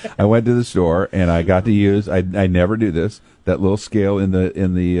I went to the store and I got to use. I never do this. That little scale in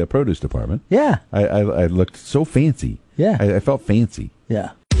the produce department. Yeah. I looked so fancy. Yeah. I felt fancy.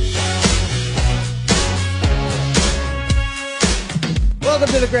 Yeah. Welcome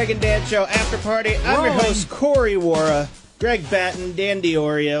to the Greg and Dan Show After Party. I'm your host, Corey Wara, Greg Batten, Dan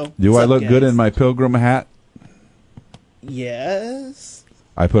Diorio. Do What's I up, look guys? good in my pilgrim hat? Yes.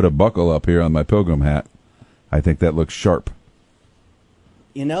 I put a buckle up here on my pilgrim hat. I think that looks sharp.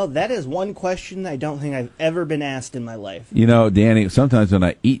 You know, that is one question I don't think I've ever been asked in my life. You know, Danny, sometimes when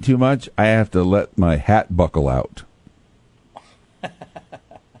I eat too much, I have to let my hat buckle out.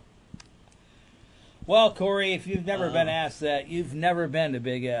 Well, Corey, if you've never been asked that, you've never been to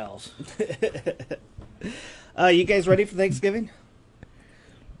Big L's. You guys ready for Thanksgiving?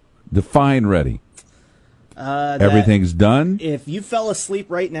 Define ready. That Everything's done. If you fell asleep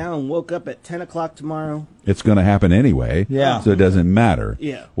right now and woke up at 10 o'clock tomorrow, It's going to happen anyway. Yeah. So it doesn't matter.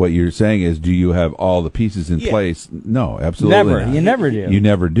 Yeah. What you're saying is, do you have all the pieces in Yeah. place? No, absolutely Never. not. You never do. You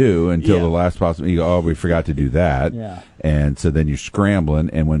never do until Yeah. the last possible. You go, oh, we forgot to do that. Yeah. And so then you're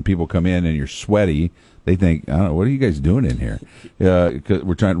scrambling, and when people come in and you're sweaty, they think, I don't know, what are you guys doing in here? 'Cause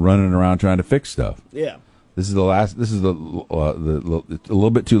we're running around trying to fix stuff. yeah. This is it's a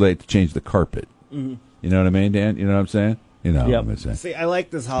little bit too late to change the carpet. Mm-hmm. You know what I mean, Dan? You know what I'm saying? You know Yep. what I'm saying. See, I like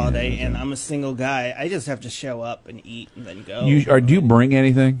this holiday, Yeah. and I'm a single guy. I just have to show up and eat and then go. Do you bring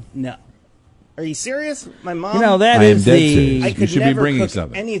anything? No. Are you serious? My mom? You know, that I am is dead the... serious. I You could should be never bringing cook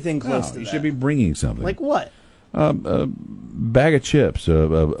something. anything close No, to you that. should be bringing something. Like what? a bag of chips, a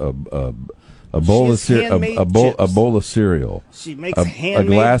bowl She of has handmade a bowl chips. of cereal, She makes a handmade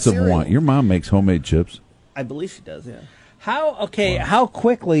glass cereal. of wine. Your mom makes homemade chips. I believe she does, yeah. How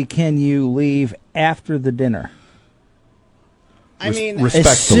quickly can you leave after the dinner? I mean, As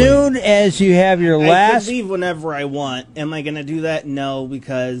Respectfully. soon as you have your I last... could leave whenever I want. Am I going to do that? No,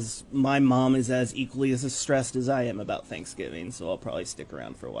 because my mom is as equally as stressed as I am about Thanksgiving, so I'll probably stick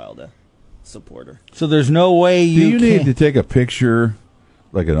around for a while to support her. So there's no way Do you can... need to take a picture,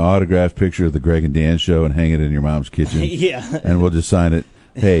 like an autographed picture of the Greg and Dan Show, and hang it in your mom's kitchen? Yeah. And we'll just sign it.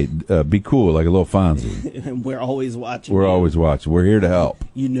 Hey, be cool, like a little Fonzie. And we're always watching. We're you. always watching. We're here to help.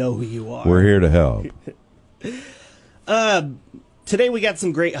 You know who you are. We're here to help. Today we got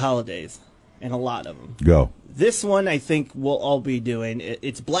some great holidays, and a lot of them. Go. This one I think we'll all be doing.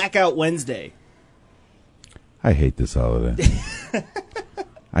 It's Blackout Wednesday. I hate this holiday.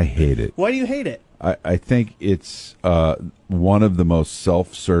 I hate it. Why do you hate it? I think it's one of the most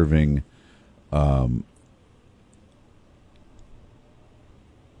self-serving,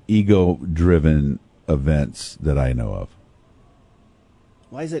 ego-driven events that I know of.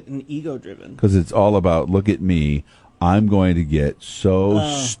 Why is it an ego-driven? Because it's all about, look at me, I'm going to get so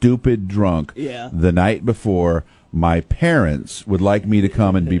stupid drunk Yeah. the night before my parents would like me to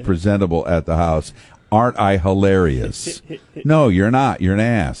come and be presentable at the house. Aren't I hilarious? No, you're not. You're an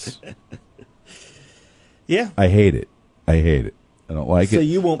ass. Yeah. I hate it. I hate it. I don't like it. So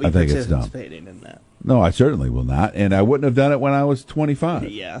you won't be I think it's dumb. participating in that. No, I certainly will not. And I wouldn't have done it when I was 25.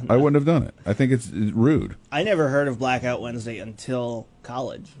 Yeah. I wouldn't have done it. I think it's rude. I never heard of Blackout Wednesday until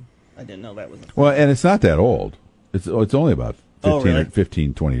college. I didn't know that was a thing. Well, and it's not that old. It's only about 15 Oh, really? or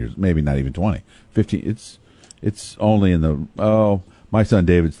 15, 20 years. Maybe not even 20. 15. It's only in the, my son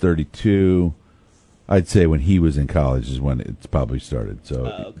David's 32. I'd say when he was in college is when it's probably started. So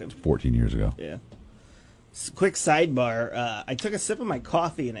okay. it's 14 years ago. Yeah. Quick sidebar. I took a sip of my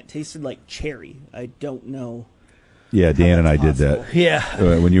coffee and it tasted like cherry. I don't know. Yeah, Dan and I did possible. that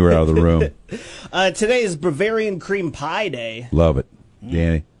Yeah. when you were out of the room. Today is Bavarian Cream Pie Day. Love it.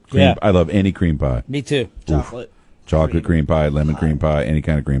 Danny. Yeah. I love any cream pie. Me too. Chocolate. Chocolate cream pie, lemon cream pie, any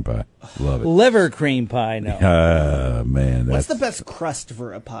kind of cream pie. Love it. Liver cream pie, no. Man. What's That's the best crust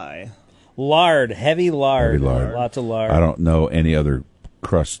for a pie? Lard, heavy lard. Heavy lard. Lots of lard. I don't know any other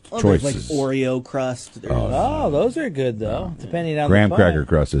crust Oh, there's like choices. Oreo crust. There's Oh, those are good, though, depending on Graham the cracker pie.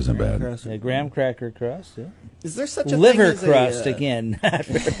 crust isn't bad. crust. Yeah, graham cracker crust, yeah. Is there such a Liver thing as crust, a, again.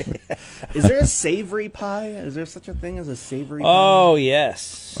 Is there a savory pie? Is there such a thing as a savory pie? Oh,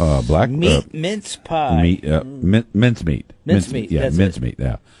 yes. Black Mince pie. meat, mincemeat. Mincemeat, Yeah, that's it. mincemeat.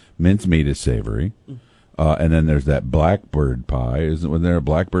 Yeah, mincemeat is savory. And then there's that blackbird pie. Wasn't there a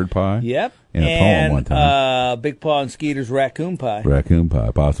blackbird pie? Yep. In a poem one time. Big Paw and Skeeter's raccoon pie. Raccoon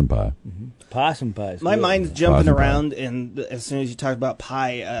pie, possum pie. Possum pie. is My good. mind's jumping Possum pie. around, and as soon as you talk about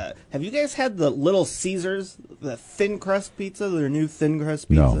pie, have you guys had the Little Caesars, the thin crust pizza, their new thin crust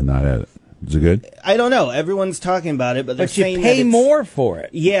pizza? No, not at it. Is it good? I don't know. Everyone's talking about it, but they're But you saying pay that it's, more for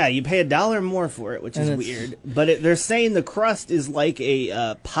it. Yeah, you pay $1 more for it, which is And it's- weird. But they're saying the crust is like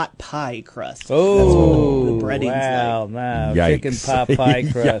a pot pie crust. Oh, That's what the breading's wow! like. Now Yikes. chicken pot pie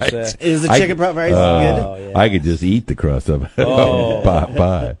crust. Yikes. Is the I- chicken pot pie good? Oh, yeah. I could just eat the crust of Oh. pot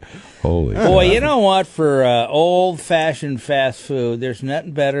pie. Holy Boy, cow. you know what? For old-fashioned fast food, there's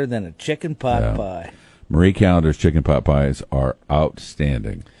nothing better than a chicken pot Yeah. pie. Marie Callender's chicken pot pies are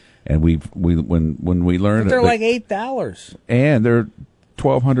outstanding. And when we learned They're that- like $8. and they're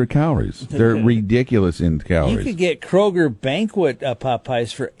 1,200 calories. They're ridiculous in You calories. could get Kroger banquet pot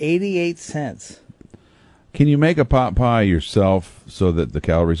pies for 88 cents. Can you make a pot pie yourself so that the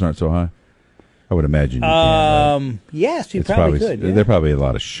calories aren't so high? I would imagine you can. Right? Yes, you It's probably could. Yeah. There's probably a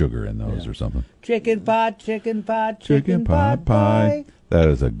lot of sugar in those or something. Chicken pot, chicken pot, Chicken pot pie. That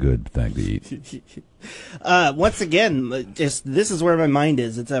is a good thing to eat. Once again, just this is where my mind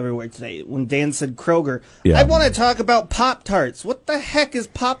is. It's everywhere today. When Dan said Kroger, Yeah. I want to talk about Pop-Tarts. What the heck is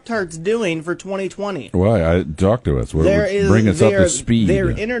Pop-Tarts doing for 2020? Well, talk to us. Bring us up to speed. They're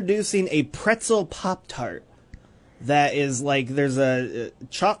introducing a pretzel Pop-Tart that is like there's a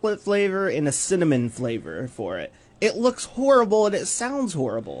chocolate flavor and a cinnamon flavor for it. It looks horrible and it sounds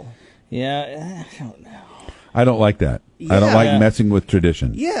horrible. Yeah, I don't know. I don't like that. I don't Yeah. like messing with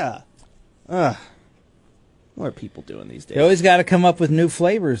tradition. Yeah. What are people doing these days? You always got to come up with new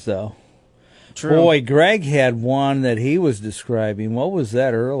flavors, though. True. Boy, Greg had one that he was describing. What was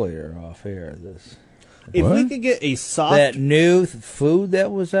that earlier off air? If we What? could get a soft That new food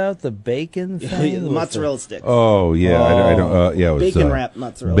that was out, the bacon thing? the mozzarella sticks. Oh yeah, I don't. Yeah, it was Bacon wrapped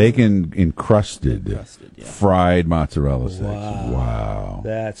mozzarella. bacon encrusted, yeah. fried mozzarella sticks. Wow. Wow.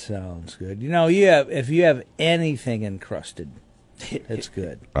 That sounds good. You know, if you have anything encrusted, it's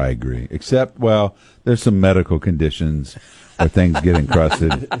good. I agree. Except, well, there's some medical conditions where things get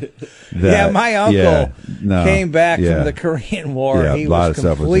encrusted. Yeah, my uncle no, came back yeah. from the Korean War. Yeah, He a lot was of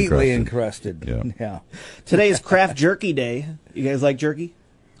stuff was completely encrusted. encrusted. Yeah. Today is Kraft Jerky Day. You guys like jerky?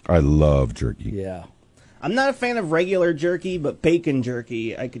 I love jerky. Yeah. I'm not a fan of regular jerky, but bacon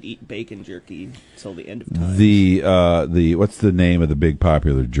jerky, I could eat bacon jerky till the end of time. The what's the name of the big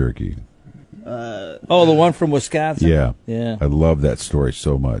popular jerky? Oh, the one from Wisconsin? Yeah. Yeah. I love that story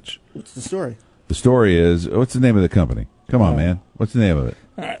so much. What's the story? The story is, what's the name of the company? Come on, man. What's the name of it?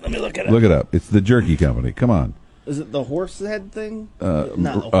 All right, let me look it up. Look it up. It's the Jerky Company. Come on. Is it the horse head thing? Not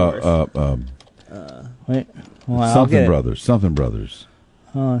the horse. Wait. Well, I'll Something get it. Brothers. Something Brothers.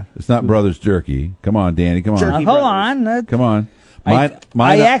 Hold It's not Brothers Jerky. Come on, Danny. Come on. Jerky. hold Brothers. on. Come on. I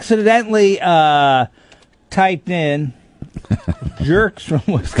Mine, accidentally typed in jerks from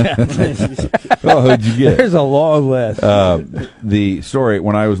Wisconsin. oh, who'd you get? There's a long list. The story,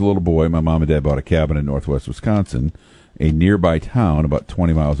 when I was a little boy, my mom and dad bought a cabin in northwest Wisconsin. A nearby town, about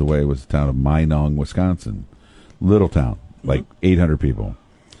 20 miles away, was the town of Minong, Wisconsin. Little town, like 800 people.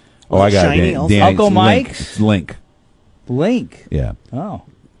 Oh, Was I it got it. shiny Danny. also? Danny, Uncle it's Link. Mike's? It's Link. Link. Yeah. Oh.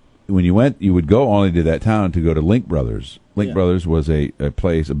 When you went, you would go only to that town to go to Link Brothers. Link Yeah. Brothers was a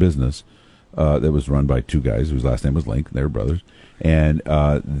place, a business that was run by two guys whose last name was Link. They were brothers, and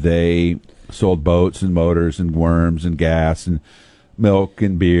they sold boats and motors and worms and gas and milk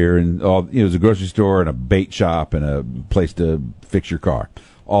and beer and all. It was a grocery store and a bait shop and a place to fix your car.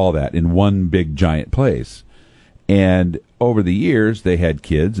 All that in one big giant place. And over the years, they had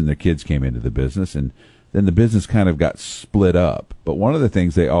kids, and their kids came into the business, and then the business kind of got split up. But one of the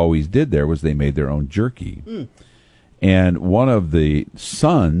things they always did there was they made their own jerky. And one of the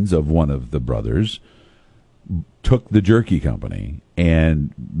sons of one of the brothers took the jerky company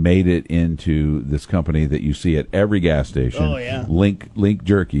and made it into this company that you see at every gas station. Oh, yeah. Link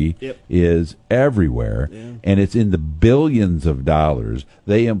Jerky Yep. is everywhere, and it's in the billions of dollars.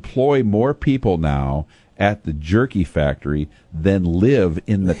 They employ more people now at the jerky factory than live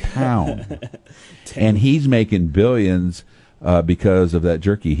in the town. And he's making billions because of that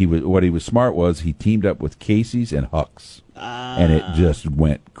jerky. What he was smart was he teamed up with Casey's and Huck's, and it just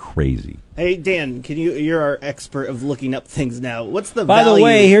went crazy. Hey Dan, you're our expert of looking up things now. What's the By value? the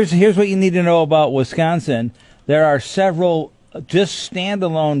way, here's what you need to know about Wisconsin. There are several just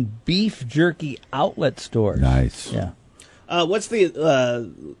standalone beef jerky outlet stores. Nice. Yeah. What's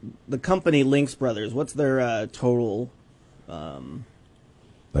the company Links Brothers? What's their total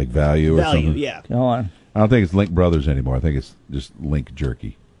Like value or value? something. Yeah, Go on. I don't think it's Link Brothers anymore. I think it's just Link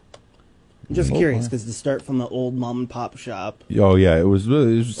Jerky. I'm just curious because to start from the old mom and pop shop, Oh yeah, it was or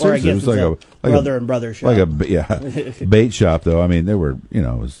I seriously, guess it was like it's a brother and brother shop. like a bait shop though. I mean, they were, it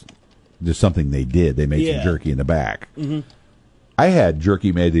was just something they did. They made Yeah. some jerky in the back. Mm-hmm. I had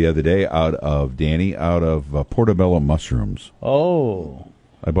jerky made the other day out of Portobello mushrooms. Oh.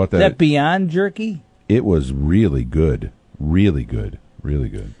 I bought Is that. that Beyond Jerky? It was really good. Really good. Really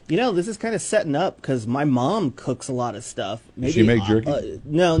good. You know, this is kind of setting up because my mom cooks a lot of stuff. Maybe, she make jerky?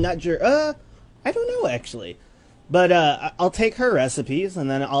 No, not jerky. I don't know actually, but I'll take her recipes and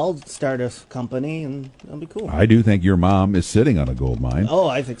then I'll start a company and it'll be cool. I do think your mom is sitting on a gold mine. Oh,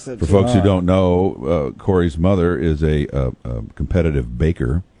 I think so For too. folks who don't know, Corey's mother is a competitive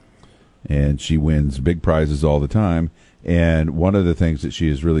baker, and she wins big prizes all the time. And one of the things that she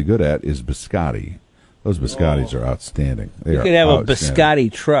is really good at is biscotti. Those biscottis are outstanding. They You are could have a outstanding.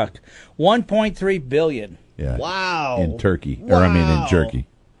 biscotti truck. 1.3 billion. Yeah. Wow. In turkey. Or, I mean, in Wow. jerky.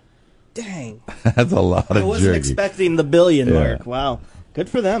 Dang. That's a lot of I wasn't jerky. expecting the billion Yeah. mark. Wow. Good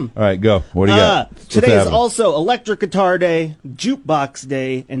for them. All right, go. What do you got? What's Today is happening? also Electric Guitar Day, Jukebox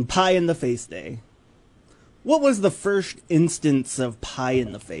Day, and Pie in the Face Day. What was the first instance of pie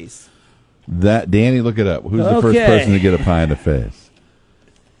in the face? That Danny, look it up. Who's the first Okay. person to get a pie in the face?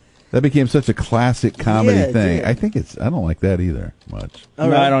 That became such a classic comedy Yeah, it thing. did. I think I don't like that either much. All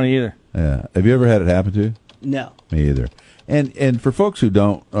no, right. I don't either. Yeah. Have you ever had it happen to you? No. Me either. And for folks who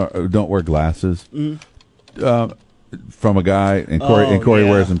don't wear glasses, from a guy, and Corey yeah.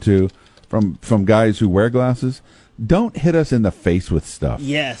 wears them too, from guys who wear glasses, don't hit us in the face with stuff.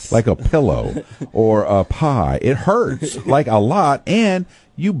 Yes. Like a pillow or a pie. It hurts like a lot, and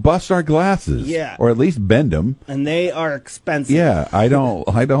you bust our glasses. Yeah. Or at least bend them. And they are expensive. Yeah, I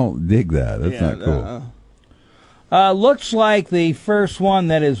don't dig that. That's not cool. Looks like the first one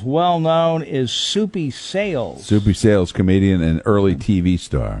that is well known is Soupy Sales. Soupy Sales comedian and early TV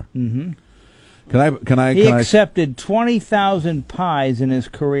star. Mm-hmm. Can He I? accepted 20,000 pies in his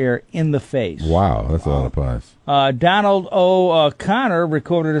career in the face. Wow, that's a lot of pies. Donald O'Connor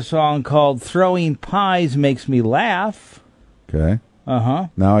recorded a song called Throwing Pies Makes Me Laugh. Okay. Uh-huh.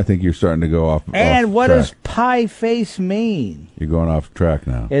 Now I think you're starting to go off. And what track. does pie face mean? You're going off track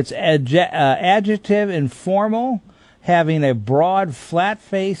now. It's adjective informal, having a broad, flat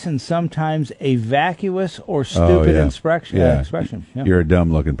face, and sometimes a vacuous or stupid expression. Yeah. You're a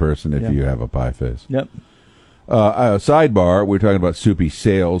dumb-looking person if Yeah. you have a pie face. Yep. Sidebar, we're talking about Soupy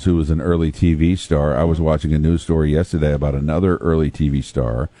Sales, who was an early TV star. I was watching a news story yesterday about another early TV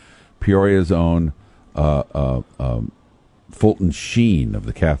star, Peoria's own Fulton Sheen of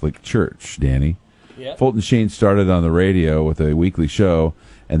the Catholic Church, Danny. Yep. Fulton Sheen started on the radio with a weekly show,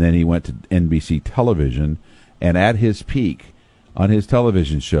 and then he went to NBC television, and at his peak on his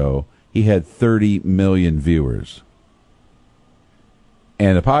television show, he had 30 million viewers.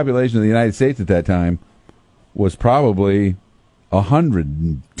 And the population of the United States at that time was probably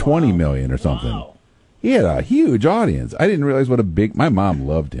 120 million or something. Wow. He had a huge audience. I didn't realize what a big... My mom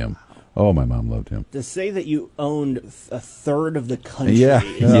loved him. Oh, my mom loved him. To say that you owned a third of the country Yeah,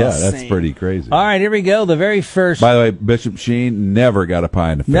 is that's insane. pretty crazy. All right, here we go. The very first. By the way, Bishop Sheen never got a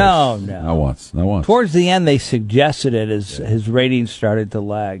pie in the face. No. Not once. Not once. Towards the end, they suggested it as his ratings started to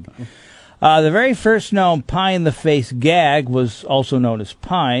lag. The very first known pie in the face gag, was also known as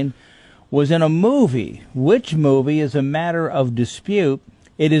Pine, was in a movie. Which movie is a matter of dispute?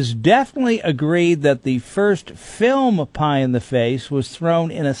 It is definitely agreed that the first film pie in the face was thrown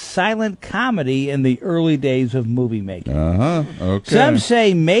in a silent comedy in the early days of movie making. Okay. Some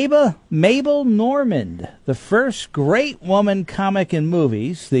say Mabel Normand, the first great woman comic in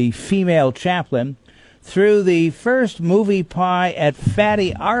movies, the female chaplain, threw the first movie pie at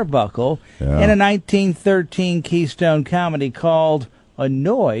Fatty Arbuckle in a 1913 Keystone comedy called A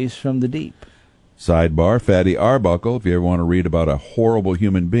Noise from the Deep. Sidebar, Fatty Arbuckle. If you ever want to read about a horrible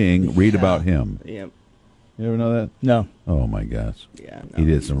human being, read about him. Yep. You ever know that? No. Oh, my gosh. Yeah. No, He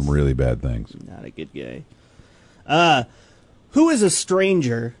did some really bad things. Not a good guy. Who is a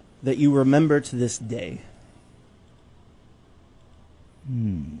stranger that you remember to this day?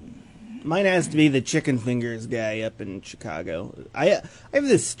 Mine has to be the Chicken Fingers guy up in Chicago. I have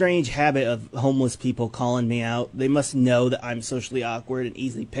this strange habit of homeless people calling me out. They must know that I'm socially awkward and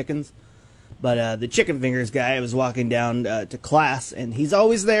easy pickings. But the Chicken Fingers guy, I was walking down to class, and he's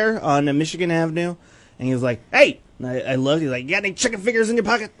always there on Michigan Avenue. And he was like, "Hey!" And I loved it. He's like, "You got any chicken fingers in your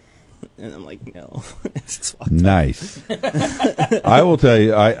pocket?" And I'm like, "No." Just walked Nice. I will tell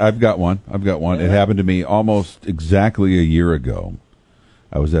you, I've got one. It happened to me almost exactly a year ago.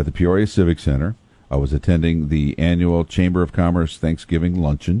 I was at the Peoria Civic Center. I was attending the annual Chamber of Commerce Thanksgiving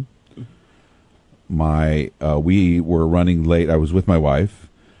luncheon. We were running late. I was with my wife,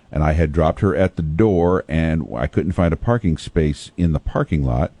 and I had dropped her at the door, and I couldn't find a parking space in the parking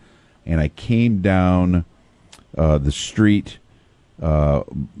lot. And I came down the street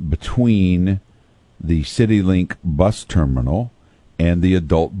between the CityLink bus terminal and the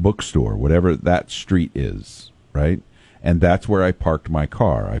adult bookstore, whatever that street is, right? and that's where I parked my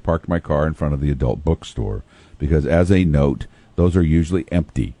car. I parked my car in front of the adult bookstore because, as a note, those are usually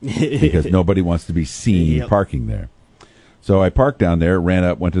empty because nobody wants to be seen parking there. So I parked down there, ran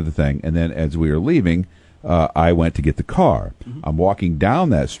up, went to the thing, and then as we were leaving, I went to get the car. I'm walking down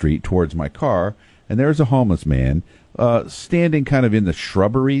that street towards my car, and there's a homeless man standing kind of in the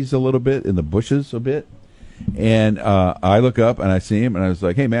shrubberies a little bit, in the bushes a bit. And I look up, and I see him, and I was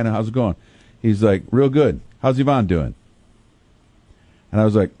like, hey, man, how's it going? He's like, real good. How's Yvonne doing? And I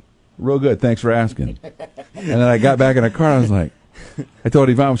was like, real good. Thanks for asking. And then I got back in the car, and I was like, I told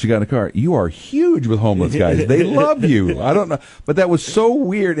Yvonne when she got in the car, you are huge with homeless guys. They love you. I don't know. But that was so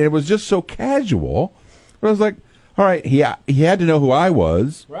weird, and it was just so casual. But I was like, all right, he had to know who I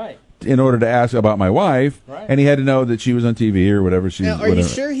was. Right. In order to ask about my wife, right. And he had to know that she was on TV or whatever. Now, are you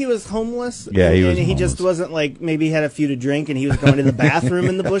sure he was homeless? Yeah, he was And he homeless. just wasn't like, maybe he had a few to drink and he was going to the bathroom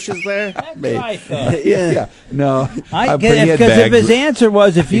in the bushes there? That's what I thought. Yeah. No. I I'm get pretty it, had because if bags. his answer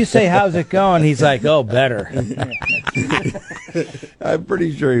was, if you say, how's it going, he's like, oh, better. I'm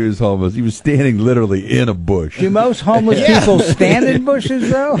pretty sure he was homeless. He was standing literally in a bush. Do most homeless people stand in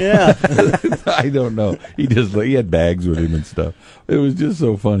bushes, though? Yeah. I don't know. He had bags with him and stuff. It was just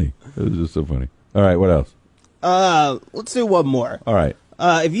so funny. All right, what else? Let's do one more. All right.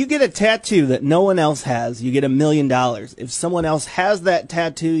 If you get a tattoo that no one else has, you get $1 million. If someone else has that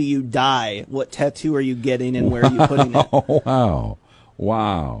tattoo, you die. What tattoo are you getting and where are you putting it? Oh,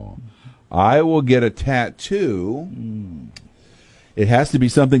 wow. I will get a tattoo. It has to be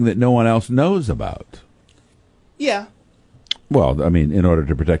something that no one else knows about. Yeah. Well, I mean, in order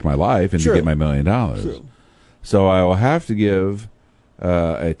to protect my life and True. to get my $1 million. True. So I will have to give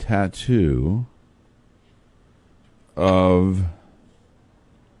a tattoo of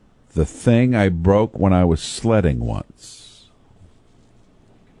the thing I broke when I was sledding once.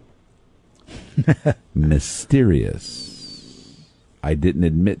 Mysterious. I didn't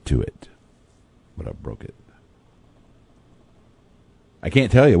admit to it, but I broke it. I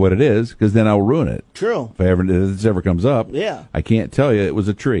can't tell you what it is because then I'll ruin it. True. If this ever comes up, Yeah. I can't tell you it was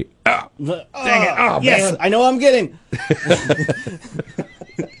a tree. Dang it. Oh, yes, I know what I'm getting.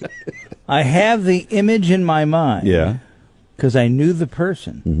 I have the image in my mind. Yeah. Because I knew the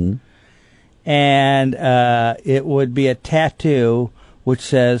person. Mm-hmm. And it would be a tattoo which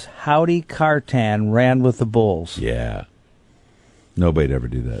says, Howdy Cartan ran with the Bulls. Yeah. Nobody'd ever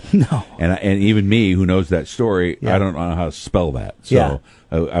do that. No. And even me, who knows that story, Yeah. I don't know how to spell that. So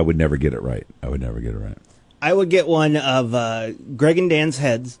Yeah. I would never get it right. I would get one of Greg and Dan's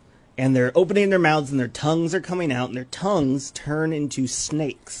heads, and they're opening their mouths, and their tongues are coming out, and their tongues turn into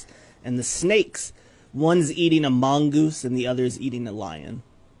snakes. And the snakes, one's eating a mongoose, and the other's eating a lion.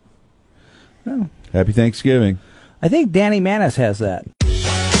 Happy Thanksgiving. I think Danny Manis has that.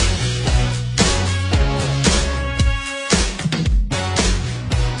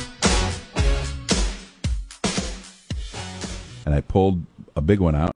 And I pulled a big one out.